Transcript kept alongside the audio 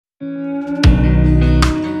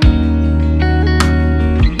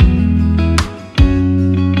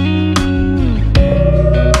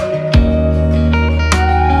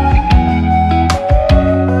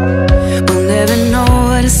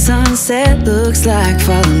looks like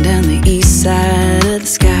falling down the east side of the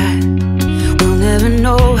sky. We'll never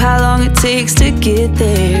know how long it takes to get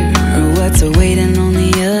there, or what's awaiting on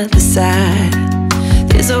the other side.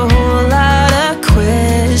 There's a whole lot of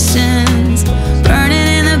questions burning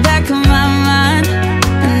in the back of my mind,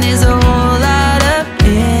 and there's a whole lot of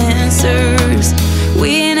answers we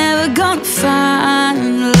ain't ever gonna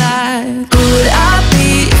find. Like, who would I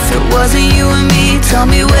be if it wasn't you and me? Tell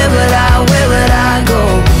me, where would I go?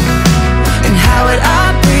 And how would I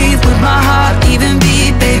breathe? Would my heart even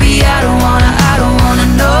beat? Baby, I don't wanna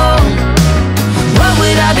know. What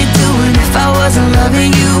would I be doing if I wasn't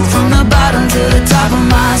loving you from the bottom to the top of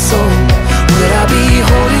my soul? Would I be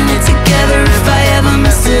holding it together if I ever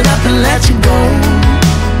messed it up and let you go?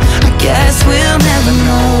 I guess we'll never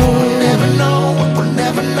know. We'll never know, we'll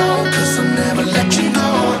never know, 'cause I'll never let you go.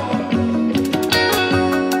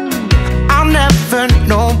 I'll never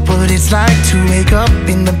know what it's like to wake up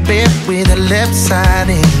in the bed with the left side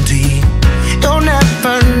empty. You'll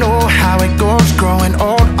never know how it goes growing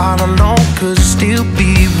old all alone, 'cause you'll still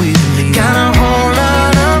be with me. Got a whole